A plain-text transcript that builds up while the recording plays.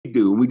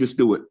we just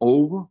do it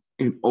over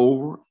and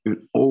over and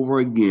over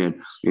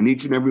again. And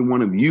each and every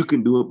one of you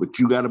can do it, but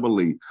you got to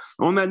believe.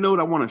 On that note,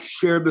 I want to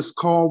share this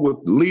call with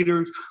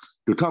leaders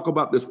to talk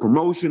about this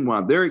promotion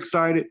while they're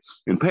excited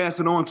and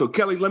pass it on. So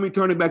Kelly, let me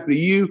turn it back to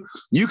you.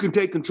 You can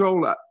take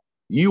control.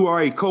 You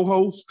are a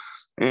co-host,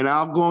 and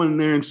I'll go in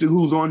there and see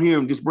who's on here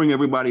and just bring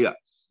everybody up.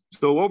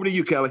 So over to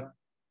you, Kelly.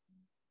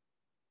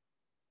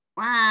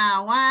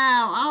 Wow.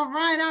 All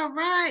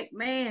right,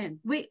 man.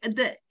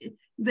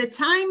 The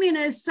timing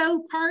is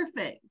so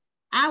perfect.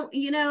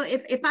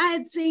 If I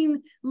had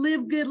seen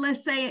LiveGood,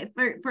 let's say,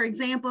 for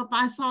example, if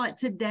I saw it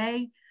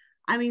today,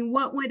 I mean,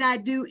 what would I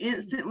do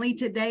instantly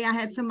today? I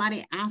had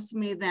somebody ask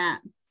me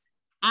that.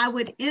 I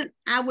would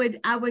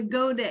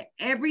go to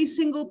every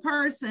single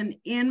person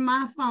in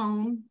my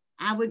phone.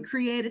 I would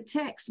create a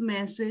text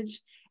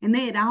message, and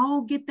they'd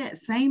all get that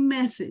same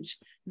message.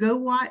 Go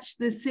watch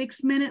the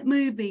 6-minute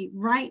movie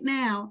right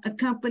now. A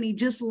company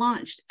just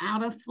launched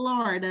out of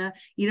Florida.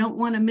 You don't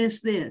want to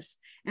miss this.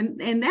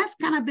 And that's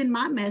kind of been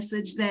my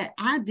message that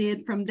I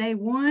did from day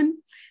one,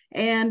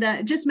 and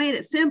just made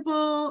it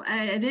simple.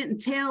 I didn't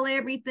tell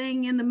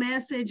everything in the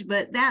message,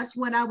 but that's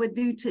what I would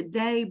do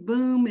today.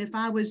 Boom. If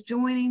I was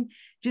joining,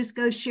 just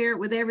go share it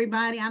with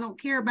everybody. I don't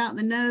care about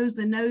the no's.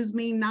 The no's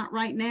mean not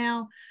right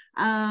now.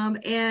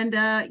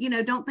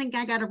 Don't think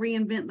I got to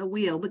reinvent the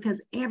wheel,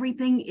 because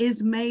everything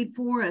is made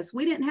for us.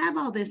 We didn't have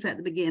all this at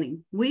the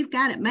beginning. We've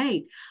got it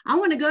made. I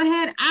want to go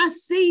ahead. I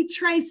see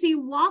Tracy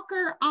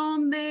Walker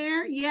on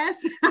there.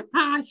 Yes.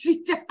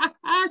 She surprise.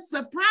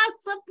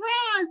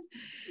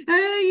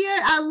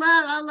 Yeah, I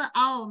love,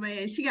 oh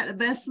man, she got the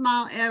best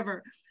smile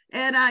ever.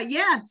 And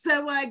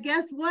so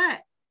guess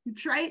what?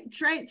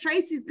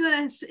 Tracy's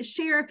gonna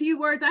share a few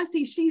words. I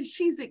see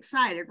she's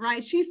excited,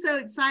 right? She's so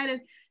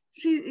excited.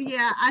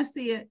 I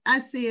see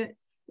it.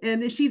 And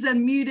then she's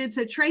unmuted.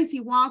 So Tracy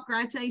Walker,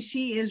 I tell you,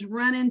 she is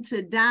running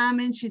to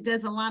Diamond. She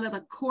does a lot of the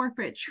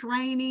corporate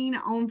training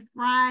on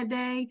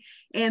Friday,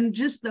 and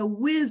just the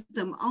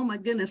wisdom. Oh my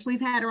goodness.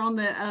 We've had her on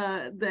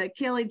the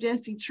Kelly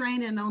Jesse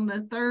training on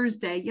the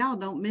Thursday. Y'all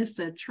don't miss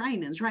the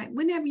trainings, right?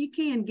 Whenever you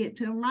can get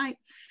to them, right?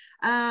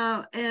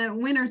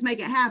 And winners make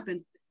it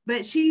happen.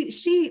 But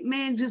she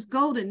man, just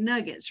golden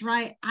nuggets,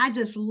 right? I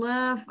just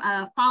love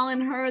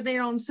following her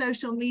there on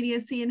social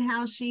media, seeing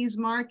how she's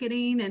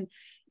marketing.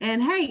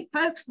 And hey,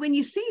 folks, when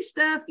you see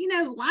stuff,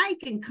 like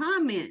and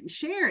comment and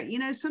share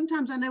it.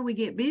 Sometimes I know we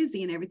get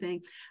busy and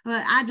everything,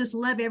 but I just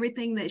love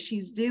everything that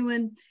she's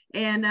doing.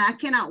 And I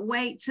cannot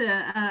wait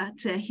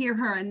to hear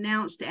her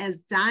announced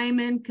as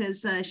Diamond,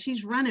 because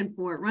she's running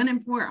for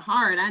it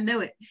hard. I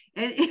know it.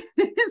 And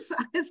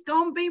it's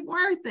going to be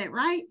worth it,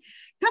 right?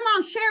 Come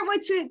on, share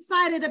what you're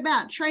excited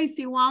about,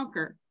 Tracy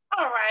Walker.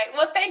 All right.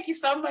 Well, thank you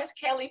so much,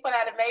 Kelly, for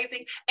that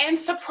amazing and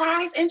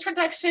surprise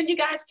introduction. You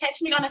guys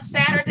catch me on a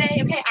Saturday.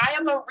 Okay. I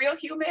am a real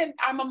human.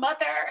 I'm a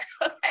mother.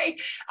 Okay.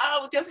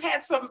 Just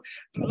had some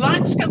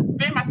lunch because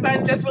me and my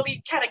son just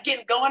really kind of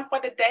getting going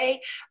for the day.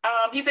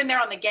 He's in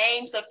there on the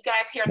game. So if you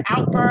guys hear an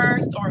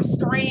outburst or a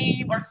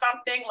scream or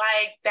something,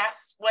 like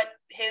that's what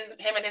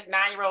him and his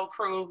 9-year-old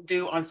crew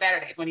do on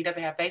Saturdays when he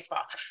doesn't have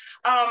baseball.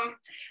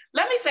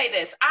 Let me say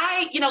this.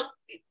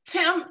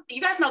 Tim,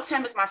 you guys know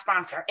Tim is my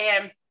sponsor,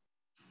 and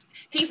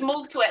he's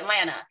moved to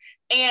Atlanta,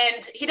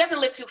 and he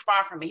doesn't live too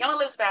far from me. He only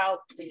lives about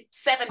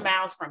 7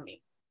 miles from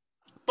me.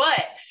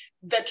 But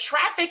the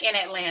traffic in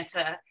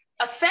Atlanta,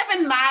 a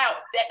 7 mile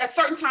at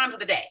certain times of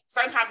the day.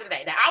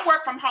 Now I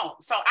work from home.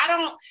 So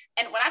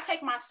and when I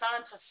take my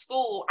son to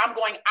school, I'm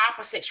going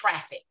opposite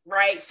traffic,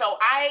 right? So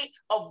I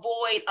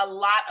avoid a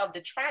lot of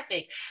the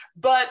traffic,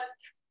 but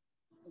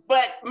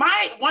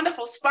my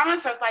wonderful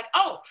sponsor is like,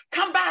 oh,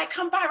 come by,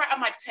 right?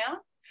 I'm like, Tim,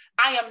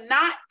 I am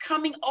not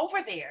coming over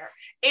there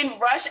in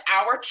rush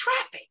hour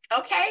traffic,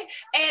 okay?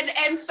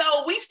 And so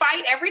we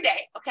fight every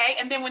day, okay?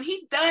 And then when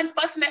he's done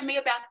fussing at me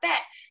about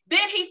that,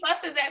 then he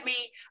fusses at me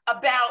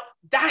about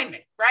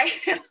Diamond, right?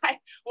 Like,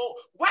 well,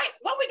 what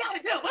we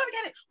gotta do?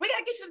 We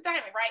gotta get you to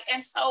Diamond, right?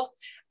 And so,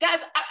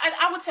 guys,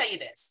 I will tell you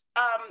this.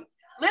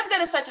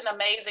 LiveGood is such an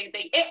amazing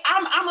thing.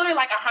 I'm literally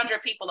like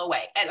 100 people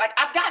away. And like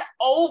I've got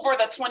over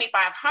the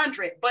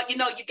 2,500, but you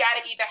got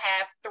to either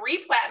have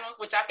 3 platinums,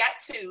 which I've got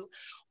 2,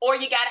 or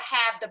you got to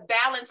have the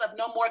balance of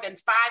no more than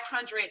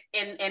 500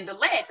 in the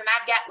legs. And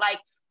I've got like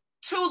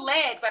 2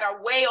 legs that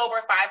are way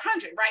over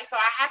 500, right? So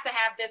I have to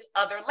have this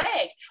other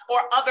leg or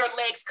other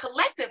legs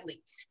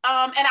collectively.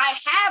 And I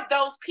have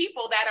those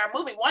people that are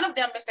moving. One of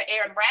them, Mr.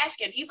 Aaron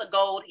Rashkin, he's a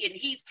gold, and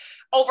he's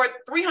over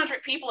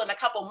 300 people in a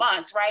couple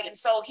months, right? And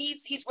so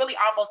he's really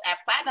almost at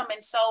platinum.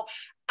 And so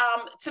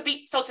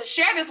to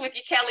share this with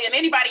you, Kelly, and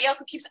anybody else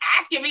who keeps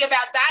asking me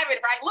about Diamond,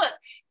 right? Look,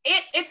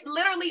 it's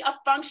literally a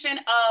function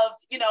of,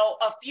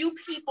 a few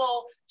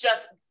people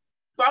just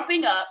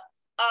bumping up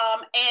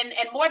And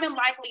more than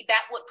likely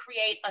that would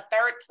create a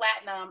third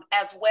platinum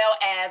as well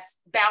as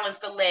balance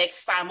the legs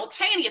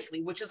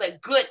simultaneously, which is a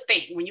good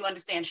thing. When you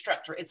understand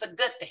structure, it's a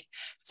good thing.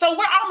 So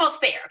we're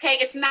almost there. Okay.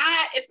 It's not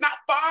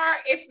far.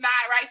 It's not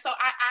right. So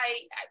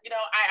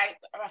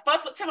I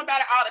fuss with Tim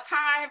about it all the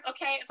time.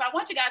 Okay. So I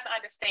want you guys to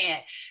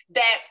understand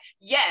that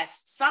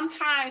yes,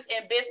 sometimes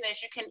in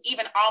business, you can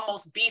even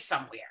almost be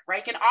somewhere,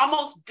 right? You can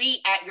almost be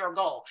at your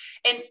goal.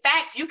 In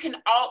fact, you can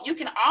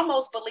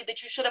almost believe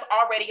that you should have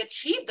already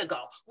achieved the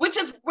goal, which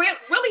is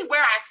really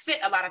where I sit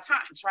a lot of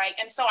times, right?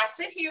 And so I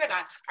sit here and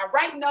I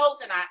write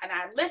notes and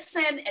I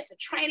listen to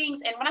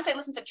trainings. And when I say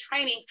listen to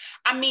trainings,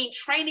 I mean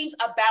trainings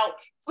about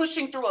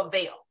pushing through a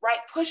veil, right?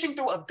 Pushing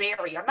through a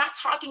barrier. I'm not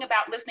talking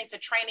about listening to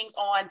trainings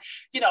on,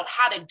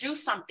 how to do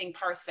something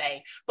per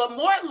se, but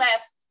more or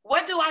less,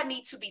 what do I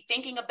need to be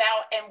thinking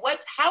about, and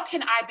how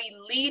can I be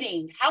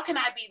leading? How can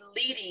I be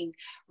leading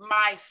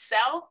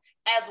myself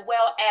as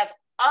well as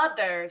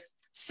others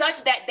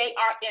such that they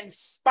are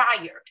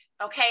inspired?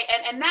 Okay.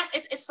 And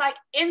it's like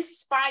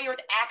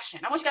inspired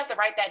action. I want you guys to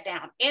write that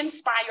down.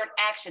 Inspired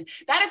action.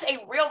 That is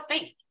a real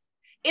thing.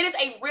 It is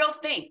a real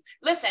thing.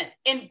 Listen,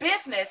 in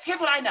business, here's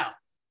what I know.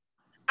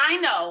 I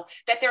know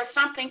that there's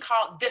something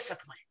called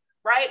discipline,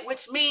 right?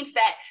 Which means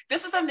that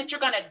this is something that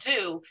you're going to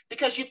do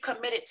because you've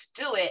committed to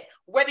do it,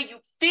 whether you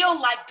feel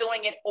like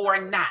doing it or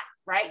not,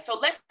 right? So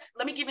let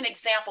me give you an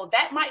example.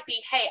 That might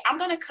be, hey, I'm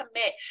going to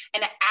commit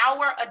an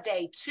hour a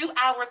day, 2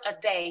 hours a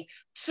day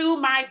to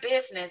my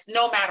business,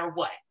 no matter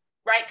what.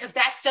 Right? Because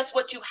that's just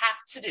what you have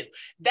to do.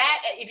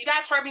 That, if you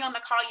guys heard me on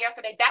the call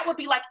yesterday, that would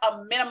be like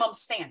a minimum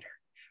standard,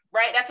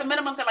 right? That's a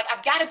minimum standard. Like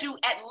I've got to do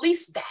at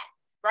least that,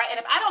 right? And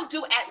if I don't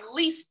do at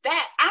least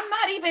that, I'm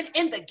not even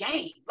in the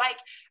game. Like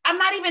I'm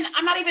not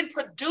even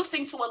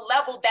producing to a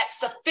level that's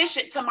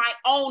sufficient to my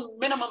own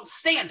minimum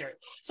standard.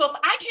 So if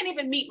I can't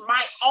even meet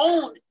my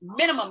own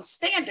minimum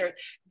standard,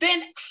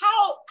 then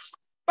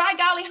by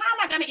golly, how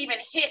am I going to even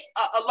hit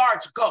a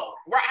large goal,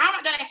 right? How am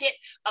I going to hit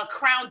a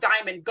crown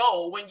diamond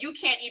goal when you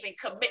can't even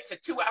commit to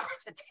 2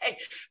 hours a day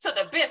to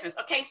the business?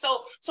 Okay,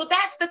 so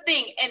that's the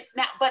thing. And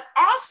now, but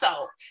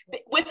also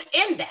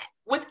within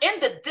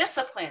the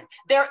discipline,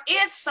 there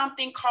is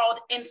something called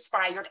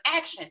inspired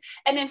action.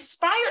 And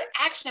inspired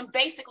action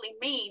basically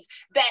means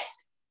that,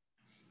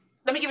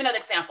 let me give you another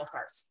example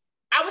first.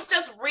 I was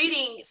just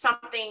reading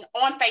something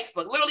on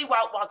Facebook, literally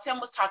while Tim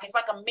was talking. It's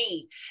like a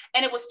meme.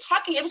 And it was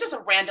just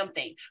a random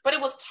thing, but it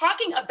was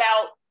talking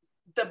about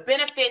the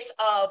benefits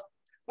of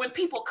when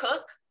people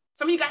cook.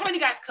 Some of you guys, how many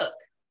of you guys cook,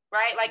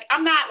 right? Like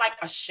I'm not like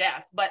a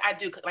chef, but I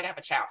do cook. Like I have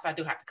a child, so I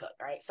do have to cook,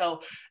 right?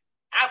 So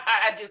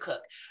I do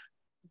cook.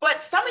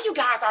 But some of you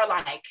guys are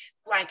like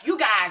you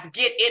guys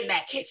get in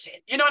that kitchen.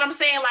 You know what I'm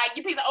saying? Like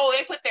you people,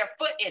 they put their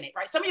foot in it,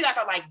 right? Some of you guys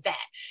are like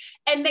that.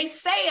 And they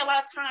say a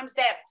lot of times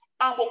that,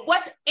 well,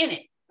 what's in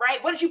it,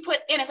 right? What did you put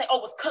in it? Say, it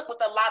was cooked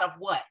with a lot of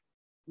what?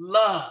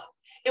 Love.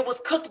 It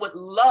was cooked with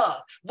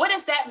love. What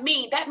does that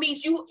mean? That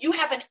means you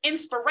have an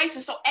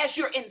inspiration. So as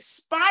you're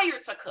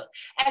inspired to cook,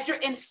 as you're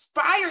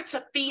inspired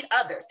to feed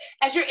others,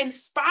 as you're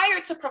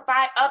inspired to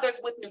provide others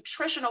with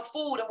nutritional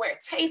food and where it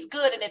tastes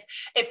good and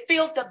it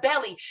fills the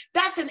belly,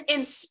 that's an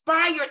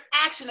inspired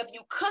action of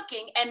you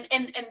cooking. And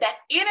that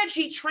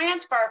energy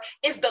transfer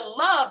is the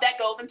love that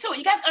goes into it.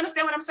 You guys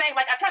understand what I'm saying?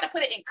 Like I try to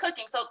put it in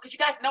cooking, so because you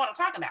guys know what I'm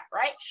talking about,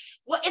 right?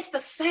 Well, it's the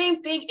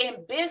same thing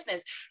in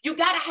business. You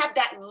got to have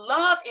that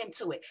love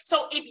into it.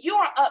 So if you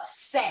are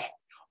upset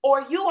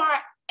or you are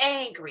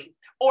angry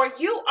or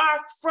you are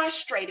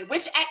frustrated,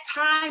 which at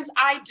times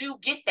I do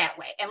get that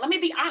way. And let me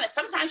be honest,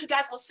 sometimes you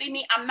guys will see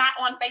me, I'm not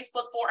on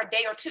Facebook for a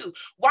day or two.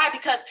 Why?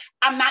 Because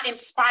I'm not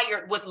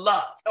inspired with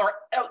love, or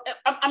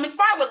I'm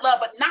inspired with love,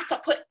 but not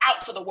to put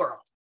out to the world.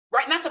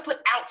 Right? Not to put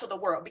out to the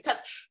world,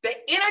 because the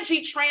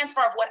energy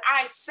transfer of what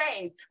I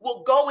say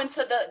will go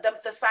into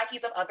the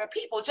psyches of other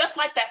people. Just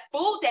like that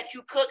food that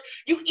you cook,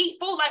 you eat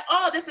food like,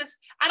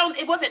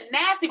 it wasn't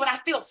nasty, but I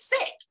feel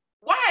sick.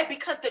 Why?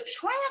 Because the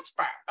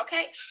transfer,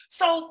 okay?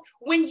 So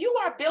when you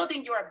are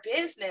building your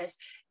business,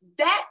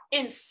 that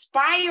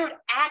inspired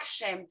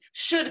action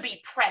should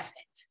be present.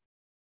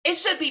 It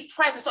should be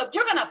present. So if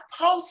you're going to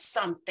post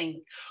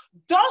something,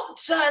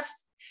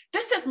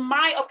 this is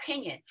my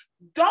opinion.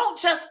 Don't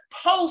just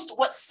post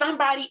what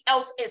somebody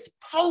else is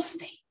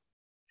posting.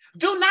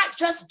 Do not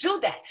just do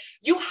that.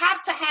 You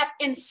have to have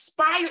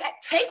inspired,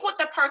 take what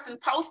the person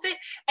posted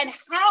and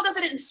how does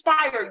it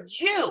inspire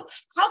you?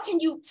 How can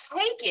you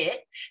take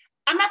it?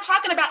 I'm not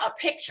talking about a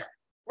picture,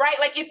 right?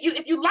 Like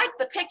if you like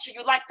the picture,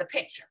 you like the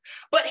picture.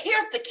 But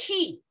here's the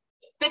key.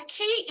 The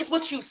key is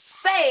what you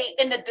say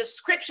in the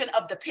description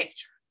of the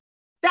picture.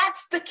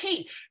 That's the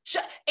key.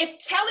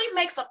 If Kelly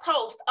makes a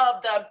post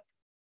of the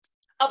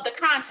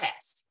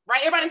contest,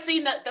 right? Everybody's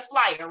seen the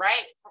flyer,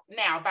 right?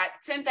 Now, about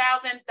 $10,000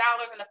 and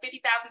the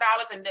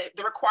 $50,000 and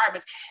the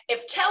requirements.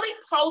 If Kelly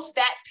posts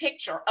that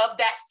picture of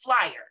that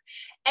flyer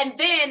and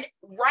then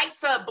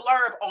writes a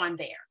blurb on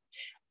there,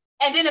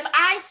 and then if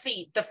I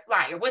see the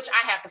flyer, which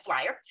I have the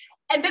flyer,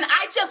 and then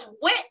I just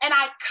went and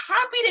I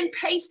copied and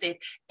pasted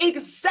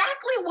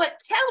exactly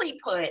what Kelly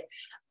put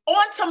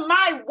onto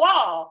my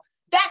wall,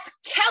 That's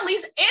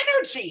Kelly's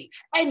energy.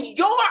 And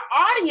your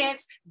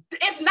audience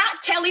is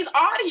not Kelly's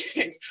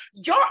audience.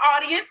 Your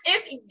audience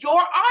is your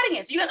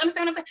audience. You guys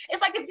understand what I'm saying?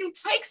 It's like if you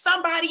take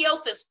somebody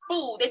else's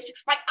food,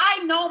 like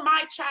I know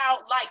my child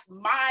likes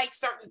my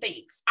certain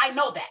things. I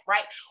know that,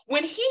 right?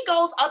 When he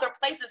goes other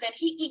places and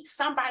he eats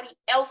somebody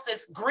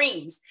else's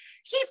greens,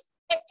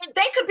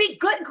 they could be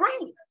good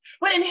greens.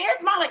 But in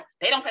his mind, like,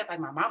 they don't taste like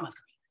my mama's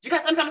greens. You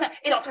guys understand that?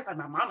 It don't taste like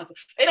my mama's.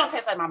 It don't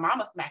taste like my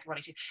mama's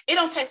macaroni cheese. It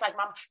don't taste like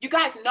mama. You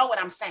guys know what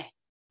I'm saying,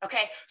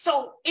 okay?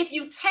 So if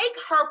you take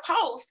her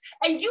post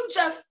and you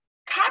just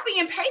copy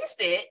and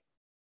paste it,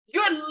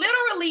 you're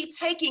literally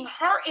taking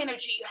her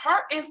energy,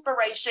 her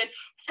inspiration,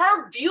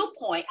 her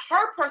viewpoint,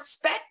 her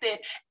perspective,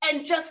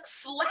 and just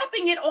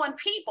slapping it on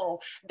people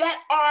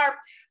that are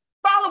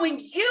following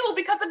you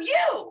because of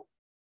you.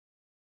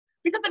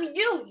 Because of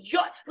you.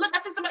 Look,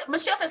 I see somebody,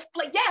 Michelle says,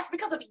 yes,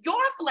 because of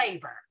your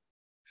flavor.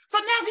 So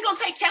now if you're going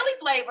to take Kelly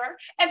flavor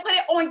and put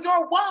it on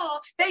your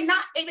wall, they're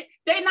not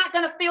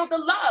going to feel the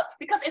love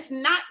because it's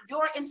not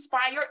your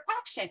inspired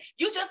action.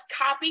 You just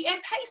copy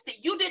and paste it.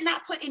 You did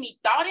not put any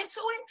thought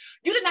into it.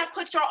 You did not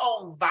put your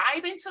own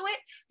vibe into it.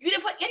 You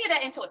didn't put any of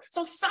that into it.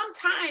 So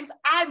sometimes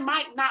I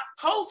might not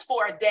post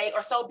for a day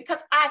or so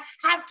because I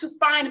have to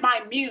find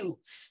my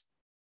muse.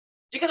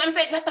 Do you guys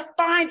understand? You have to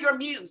find your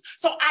muse.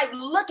 So I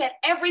look at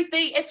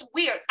everything. It's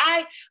weird.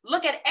 I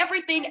look at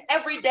everything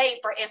every day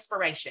for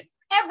inspiration.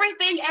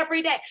 Everything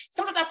every day.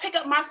 Sometimes I pick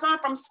up my son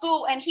from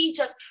school and he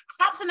just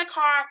hops in the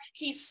car.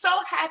 He's so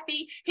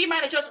happy. He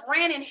might have just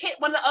ran and hit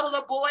one of the other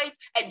little boys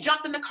and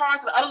jumped in the car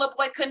so the other little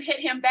boy couldn't hit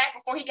him back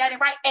before he got it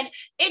right. And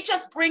it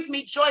just brings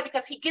me joy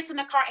because he gets in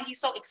the car and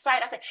he's so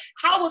excited. I said,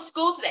 how was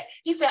school today?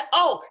 He said,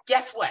 oh,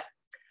 guess what?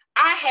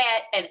 I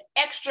had an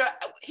extra,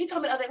 he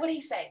told me the other day, what did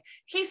he say?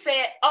 He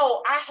said,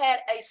 oh, I had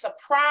a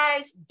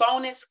surprise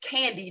bonus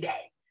candy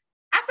day.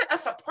 I said, a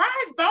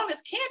surprise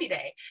bonus candy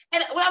day.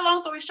 And well, long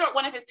story short,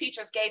 one of his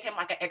teachers gave him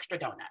like an extra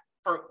donut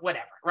for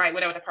whatever, right?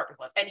 Whatever the purpose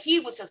was. And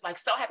he was just like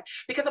so happy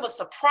because it was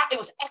surprise. It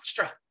was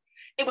extra.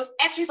 It was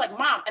extra. He's like,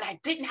 Mom, and I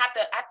didn't have to,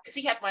 because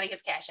he has money,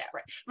 his Cash App,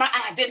 right?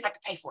 I didn't have to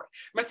pay for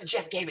it. Mr.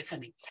 Jeff gave it to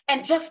me.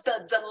 And just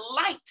the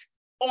delight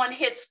on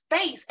his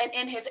face and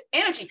in his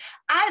energy.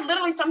 I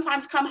literally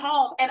sometimes come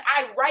home and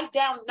I write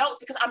down notes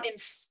because I'm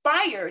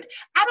inspired.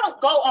 I don't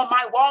go on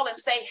my wall and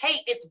say, hey,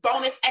 it's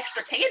bonus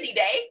extra candy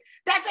day.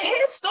 That's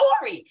his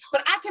story.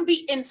 But I can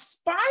be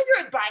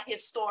inspired by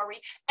his story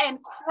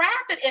and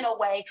craft it in a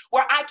way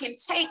where I can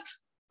take,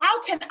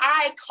 how can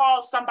I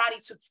cause somebody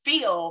to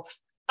feel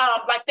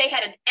like they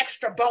had an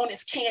extra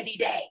bonus candy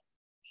day?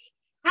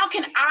 How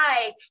can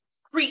I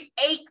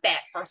create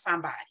that for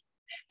somebody?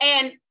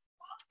 And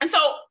so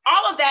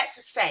all of that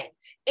to say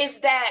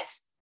is that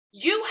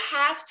you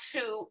have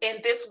to, in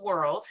this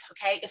world,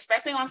 okay,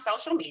 especially on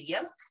social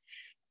media,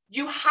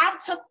 you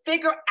have to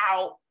figure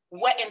out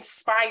what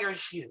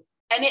inspires you.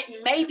 And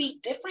it may be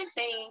different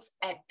things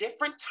at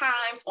different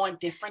times on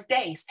different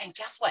days. And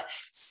guess what?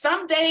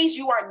 Some days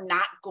you are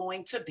not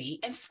going to be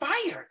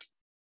inspired.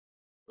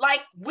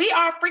 Like, we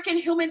are freaking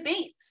human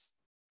beings.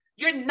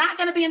 You're not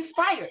going to be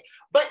inspired.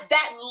 But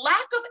that lack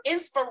of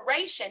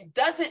inspiration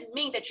doesn't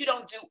mean that you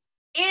don't do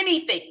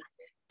anything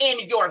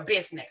in your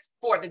business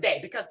for the day,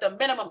 because the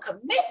minimum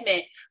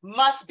commitment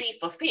must be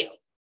fulfilled,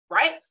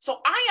 right? So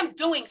I am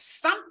doing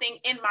something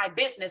in my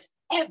business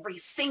every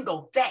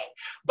single day,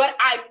 but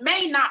I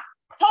may not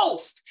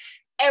post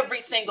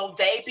every single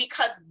day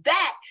because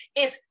that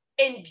is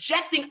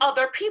injecting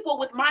other people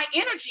with my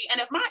energy. And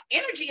if my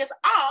energy is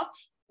off,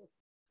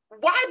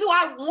 why do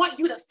I want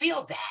you to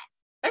feel that?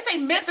 They say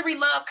misery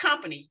love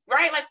company,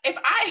 right? Like, if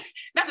I,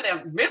 not that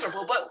I'm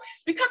miserable, but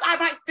because I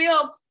might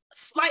feel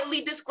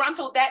slightly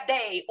disgruntled that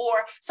day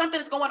or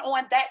something's going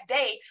on that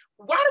day,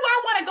 why do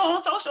I want to go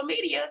on social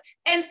media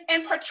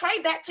and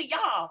portray that to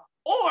y'all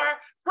or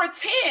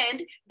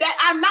pretend that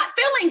I'm not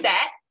feeling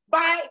that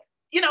by,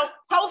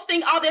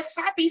 posting all this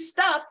happy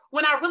stuff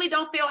when I really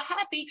don't feel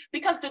happy,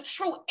 because the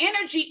true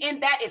energy in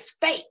that is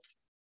fake.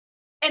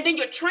 And then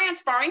you're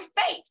transferring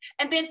fake,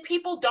 and then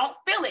people don't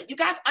feel it. You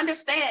guys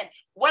understand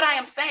what I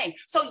am saying?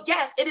 So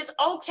yes, it is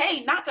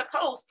okay not to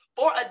post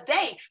for a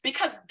day,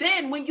 because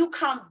then when you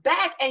come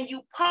back and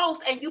you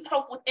post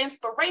with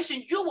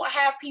inspiration, you will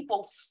have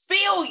people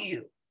feel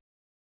you.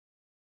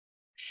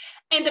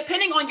 And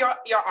depending on your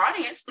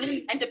audience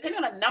and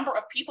depending on the number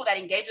of people that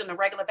engage on a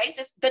regular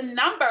basis, the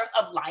numbers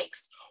of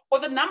likes or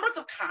the numbers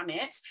of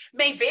comments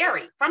may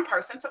vary from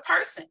person to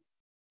person.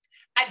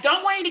 I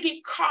don't want you to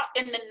get caught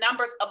in the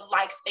numbers of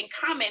likes and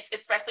comments,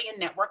 especially in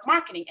network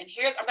marketing. And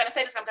I'm going to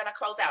say this, I'm going to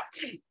close out.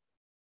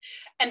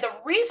 And the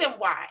reason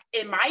why,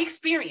 in my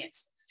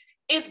experience,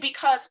 is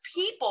because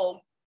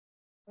people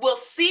will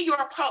see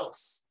your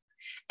posts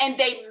and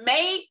they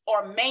may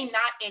or may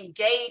not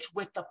engage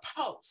with the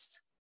post.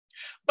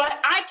 But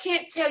I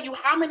can't tell you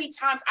how many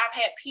times I've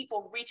had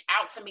people reach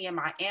out to me in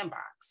my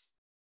inbox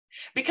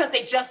because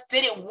they just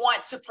didn't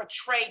want to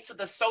portray to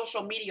the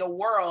social media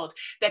world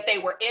that they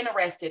were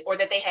interested, or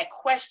that they had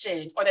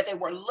questions, or that they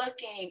were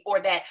looking, or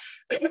that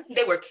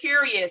they were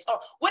curious, or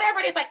whatever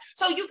it is. Like,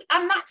 so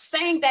I'm not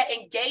saying that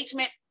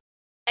engagement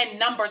and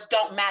numbers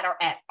don't matter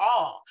at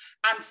all.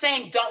 I'm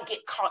saying don't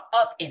get caught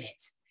up in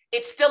it.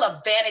 It's still a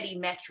vanity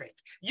metric.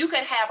 You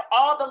could have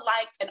all the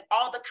likes and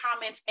all the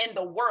comments in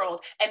the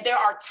world, and there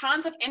are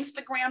tons of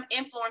Instagram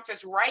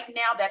influencers right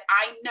now that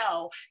I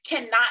know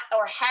cannot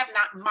or have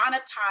not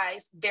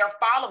monetized their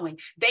following.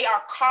 They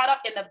are caught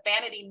up in the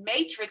vanity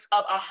matrix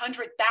of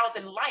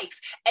 100,000 likes,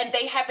 and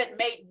they haven't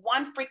made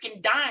one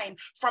freaking dime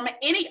from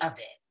any of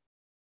it.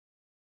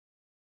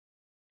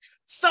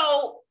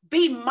 So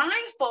be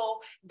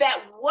mindful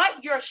that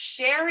what you're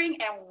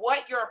sharing and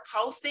what you're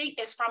posting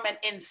is from an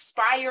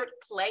inspired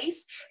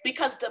place,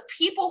 because the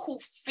people who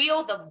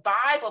feel the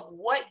vibe of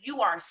what you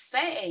are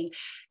saying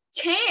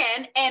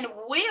can and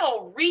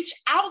will reach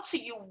out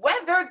to you,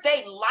 whether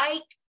they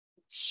like,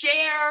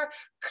 share,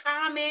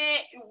 comment,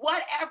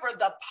 whatever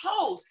the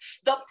post.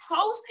 The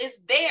post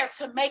is there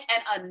to make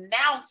an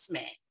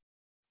announcement.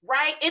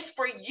 Right? It's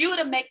for you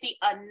to make the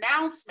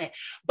announcement,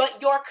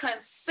 but your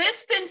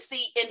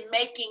consistency in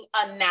making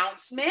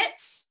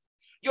announcements,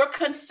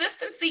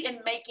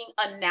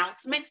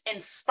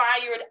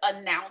 inspired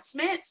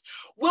announcements,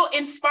 will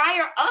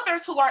inspire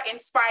others who are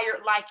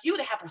inspired like you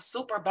to have a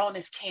super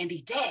bonus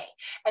candy day.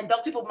 And those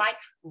people might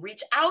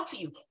reach out to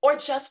you, or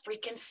just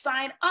freaking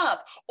sign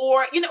up,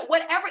 or,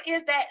 whatever it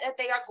is that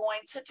they are going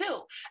to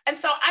do. And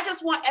so I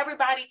just want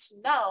everybody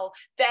to know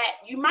that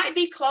you might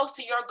be close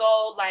to your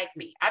goal like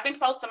me. I've been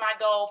close to my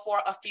goal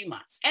for a few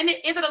months. And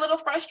is it a little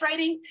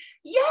frustrating?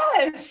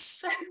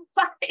 Yes.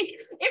 Like,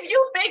 if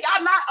you think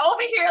I'm not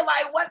over here,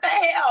 like, what the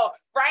hell,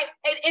 right?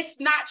 It's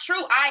not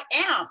true. I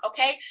am,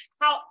 okay?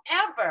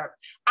 However,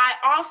 I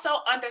also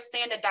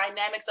understand the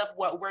dynamics of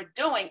what we're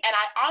doing. And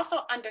I also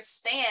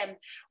understand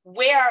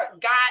where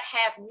God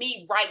has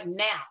me right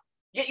now.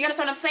 You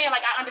understand what I'm saying?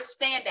 Like, I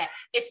understand that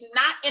it's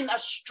not in a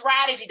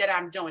strategy that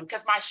I'm doing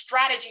because my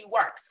strategy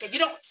works. Okay? You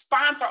don't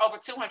sponsor over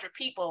 200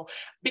 people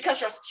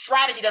because your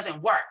strategy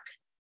doesn't work.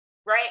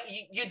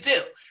 Right? You do,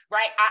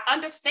 right? I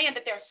understand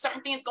that there's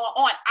certain things going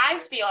on. I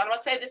feel, and I'm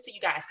gonna say this to you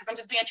guys because I'm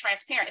just being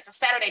transparent. It's a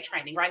Saturday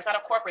training, right? It's not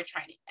a corporate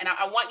training. And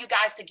I want you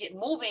guys to get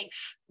moving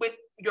with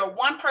your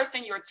one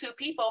person, your two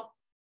people.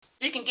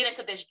 You can get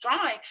into this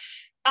drawing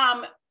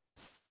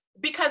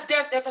because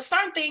there's a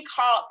certain thing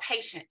called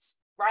patience,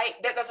 right?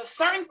 There's a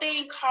certain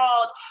thing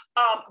called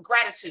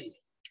gratitude.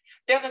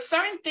 There's a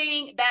certain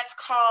thing that's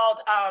called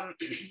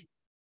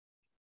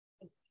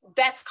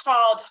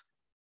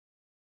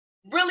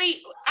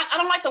really, I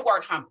don't like the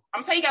word humble.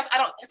 I'm telling you guys,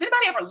 has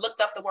anybody ever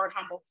looked up the word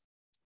humble?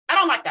 I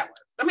don't like that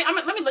word.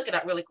 Let me look it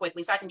up really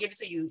quickly so I can give it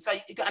to you so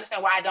you can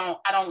understand why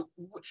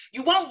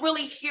you won't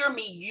really hear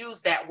me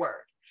use that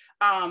word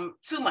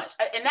too much.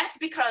 And that's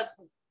because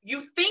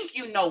you think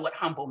you know what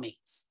humble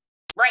means,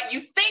 right?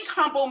 You think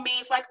humble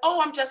means like,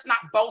 oh, I'm just not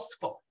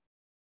boastful.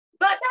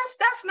 But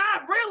that's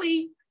not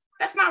really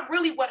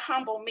what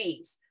humble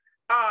means.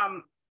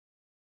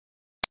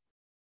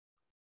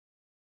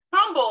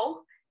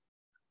 Humble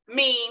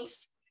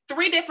means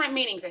three different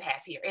meanings it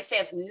has here. It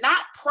says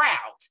not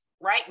proud,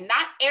 right?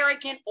 Not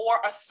arrogant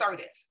or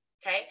assertive,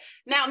 okay?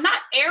 Now,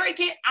 not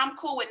arrogant, I'm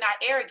cool with not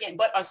arrogant,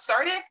 but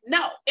assertive?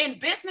 No, in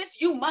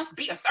business, you must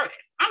be assertive.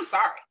 I'm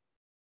sorry.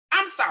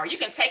 You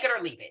can take it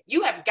or leave it.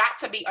 You have got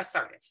to be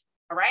assertive,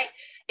 all right?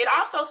 It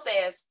also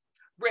says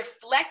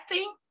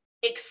reflecting,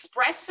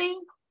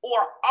 expressing,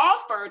 or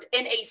offered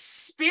in a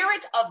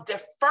spirit of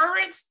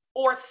deference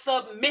or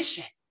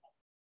submission.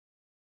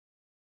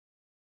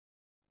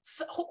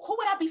 So who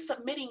would I be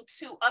submitting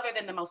to other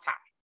than the Most High?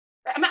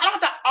 I don't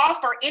have to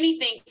offer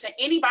anything to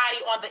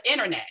anybody on the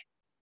internet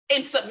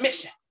in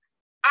submission.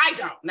 I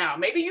don't know.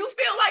 Maybe you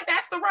feel like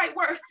that's the right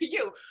word for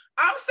you.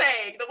 I'm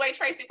saying the way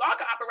Tracy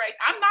Walker operates,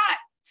 I'm not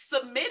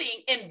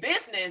submitting in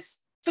business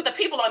to the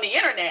people on the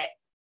internet,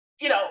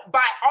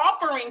 by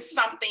offering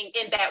something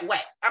in that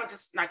way. I'm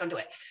just not going to do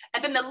it.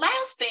 And then the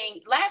last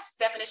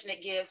definition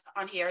it gives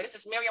on here, this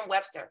is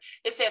Merriam-Webster.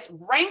 It says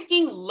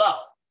ranking low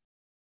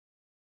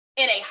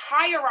in a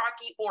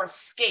hierarchy or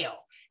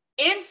scale,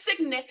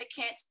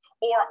 insignificant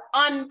or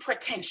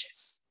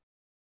unpretentious.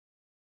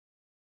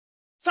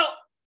 So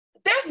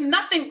there's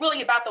nothing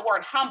really about the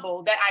word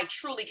humble that I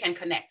truly can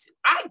connect to.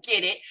 I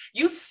get it.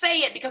 You say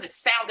it because it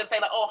sounds good, say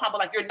like, oh, humble,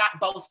 like you're not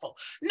boastful.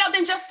 No,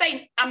 then just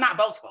say, I'm not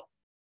boastful.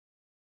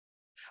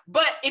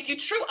 But if you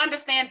truly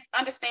understand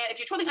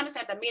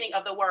the meaning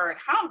of the word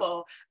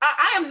humble,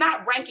 I am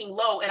not ranking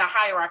low in a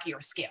hierarchy or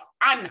scale.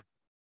 I'm not.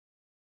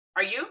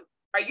 Are you?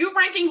 Are you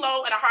ranking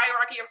low in a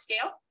hierarchy or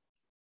scale?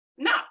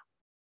 No.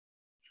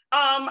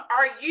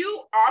 Are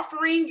you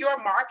offering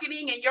your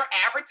marketing and your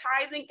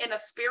advertising in a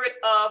spirit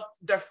of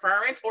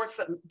deference or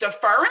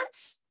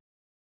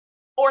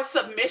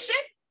submission?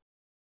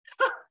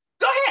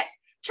 Go ahead.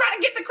 Try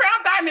to get to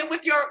Crown Diamond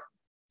with your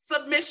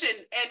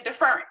submission and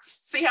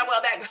deference. See how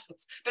well that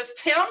goes. Does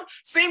Tim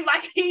seem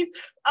like he's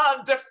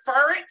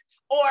deferent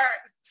or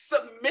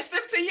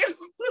submissive to you?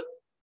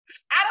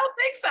 I don't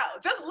think so.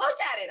 Just look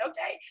at it,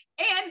 okay?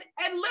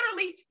 And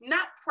literally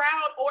not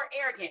proud or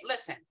arrogant.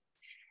 Listen,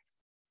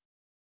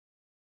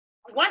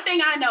 one thing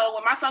I know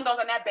when my son goes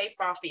on that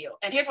baseball field,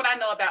 and here's what I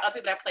know about other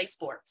people that play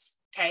sports,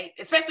 okay?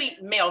 Especially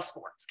male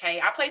sports, okay?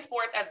 I play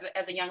sports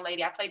as a young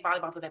lady. I played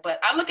volleyball today, but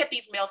I look at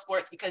these male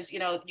sports because, you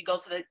know, you go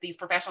to these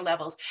professional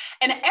levels,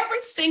 and every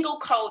single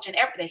coach and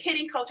the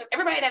hitting coaches,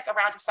 everybody that's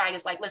around your side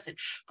is like, listen,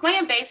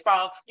 playing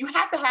baseball, you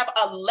have to have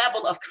a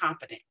level of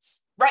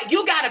confidence, right?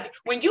 You gotta,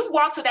 when you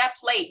walk to that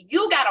plate,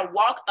 you gotta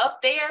walk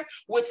up there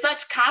with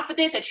such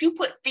confidence that you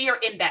put fear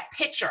in that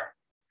pitcher,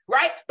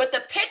 right? But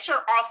the pitcher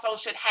also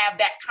should have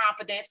that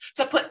confidence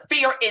to put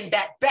fear in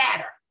that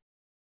batter.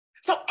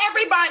 So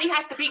everybody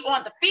has to be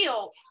on the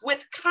field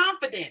with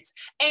confidence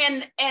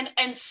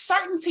and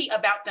certainty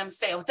about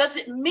themselves. Does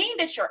it mean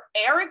that you're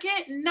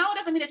arrogant? No, it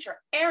doesn't mean that you're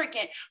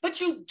arrogant,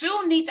 but you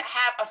do need to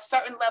have a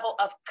certain level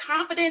of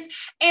confidence.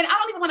 And I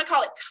don't even want to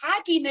call it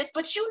cockiness,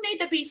 but you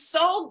need to be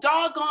so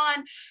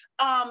doggone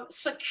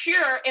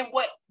secure in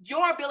what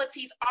your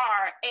abilities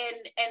are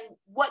and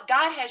what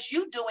God has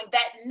you doing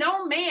that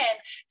no man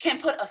can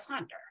put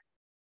asunder.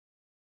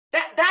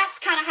 That's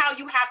kind of how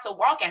you have to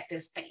walk at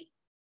this thing.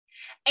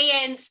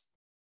 And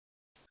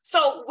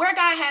so where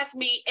God has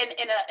me in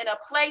a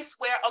place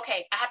where,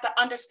 okay, I have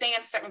to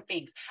understand certain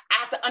things. I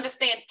have to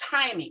understand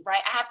timing,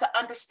 right? I have to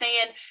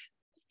understand,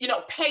 you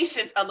know,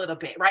 patience a little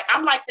bit, right?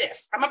 I'm like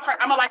this. I'm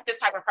like this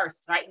type of person,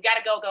 right? You got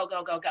to go.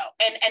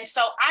 And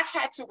so I've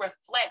had to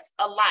reflect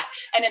a lot.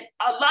 And in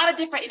a lot of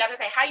different, you know, they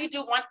say how you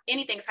do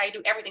anything is how you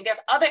do everything. There's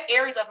other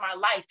areas of my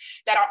life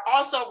that are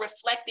also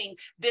reflecting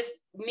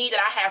this need that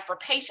I have for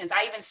patience.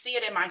 I even see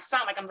it in my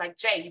son. Like, I'm like,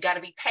 Jay, you got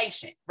to be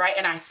patient, right?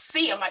 And I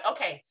see, I'm like,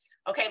 okay,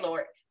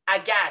 Lord, I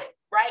got it,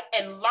 right?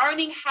 And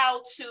learning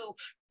how to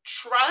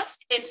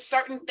trust in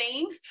certain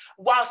things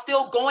while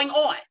still going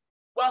on.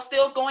 So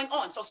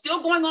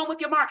still going on with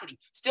your marketing,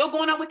 still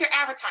going on with your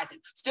advertising,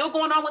 still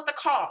going on with the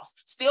calls,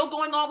 still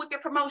going on with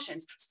your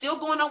promotions, still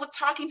going on with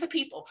talking to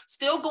people,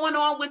 still going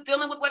on with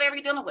dealing with whatever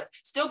you're dealing with,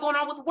 still going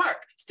on with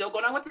work, still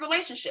going on with your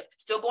relationship,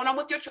 still going on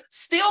with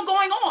still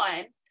going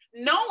on,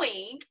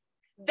 knowing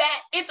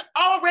that it's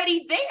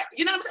already there.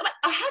 You know what I'm saying?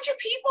 Like 100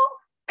 people?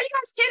 Are you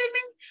guys kidding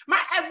me?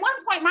 At one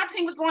point, my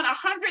team was growing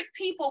 100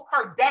 people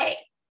per day.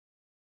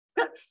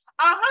 100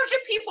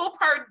 people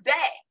per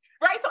day.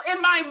 Right. So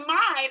in my mind,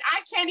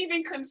 I can't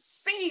even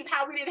conceive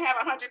how we didn't have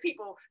 100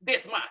 people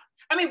this month.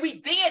 I mean,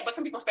 we did, but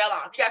some people fell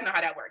off. You guys know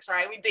how that works,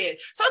 right? We did.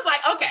 So it's like,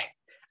 okay,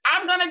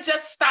 I'm going to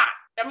just stop.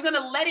 I'm going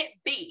to let it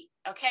be.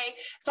 Okay.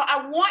 So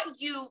I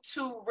want you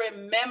to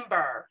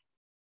remember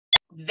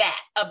that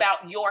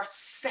about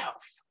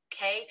yourself.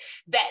 Okay.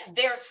 That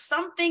there's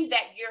something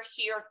that you're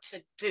here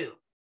to do.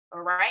 All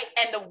right.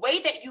 And the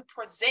way that you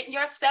present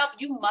yourself,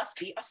 you must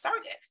be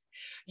assertive.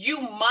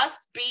 You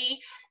must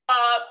be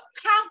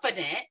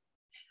confident.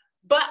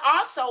 But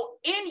also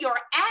in your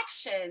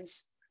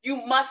actions,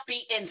 you must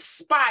be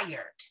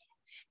inspired.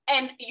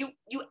 And you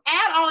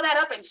add all of that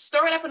up and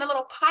stir it up in a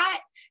little pot,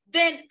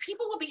 then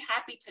people will be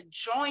happy to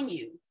join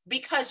you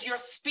because you're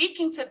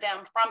speaking to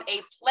them from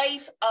a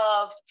place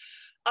of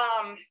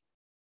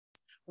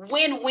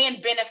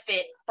win-win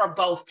benefit for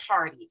both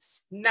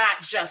parties,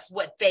 not just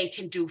what they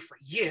can do for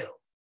you.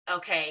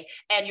 Okay.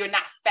 And you're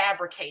not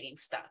fabricating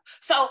stuff.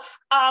 So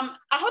I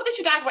hope that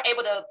you guys were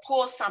able to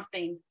pull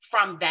something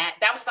from that.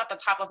 That was off the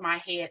top of my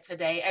head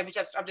today. I'm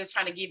just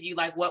trying to give you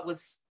like what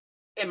was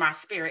in my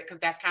spirit, because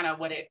that's kind of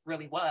what it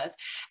really was.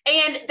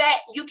 And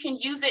that you can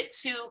use it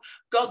to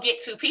go get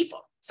 2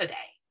 people today.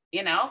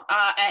 You know,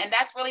 and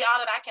that's really all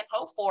that I can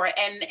hope for.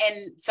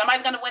 And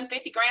somebody's going to win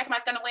 50 grand.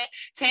 Somebody's going to win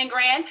 10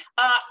 grand.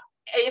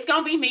 It's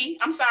going to be me.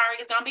 I'm sorry.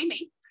 It's going to be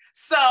me.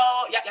 So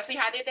y'all see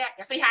how I did that?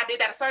 Y'all see how I did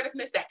that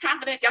assertiveness, that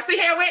confidence? Y'all see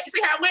how it went? You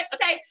see how it went?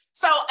 Okay.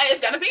 So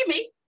it's going to be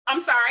me. I'm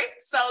sorry.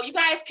 So you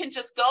guys can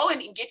just go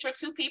and get your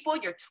 2 people,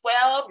 your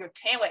 12, your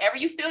 10, whatever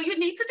you feel you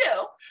need to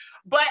do.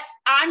 But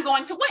I'm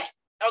going to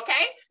win.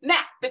 Okay.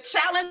 Now the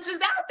challenge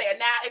is out there.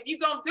 Now, if you're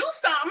going to do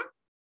something,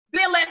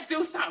 then let's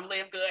do something,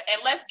 LiveGood,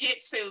 and let's get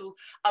to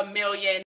 1 million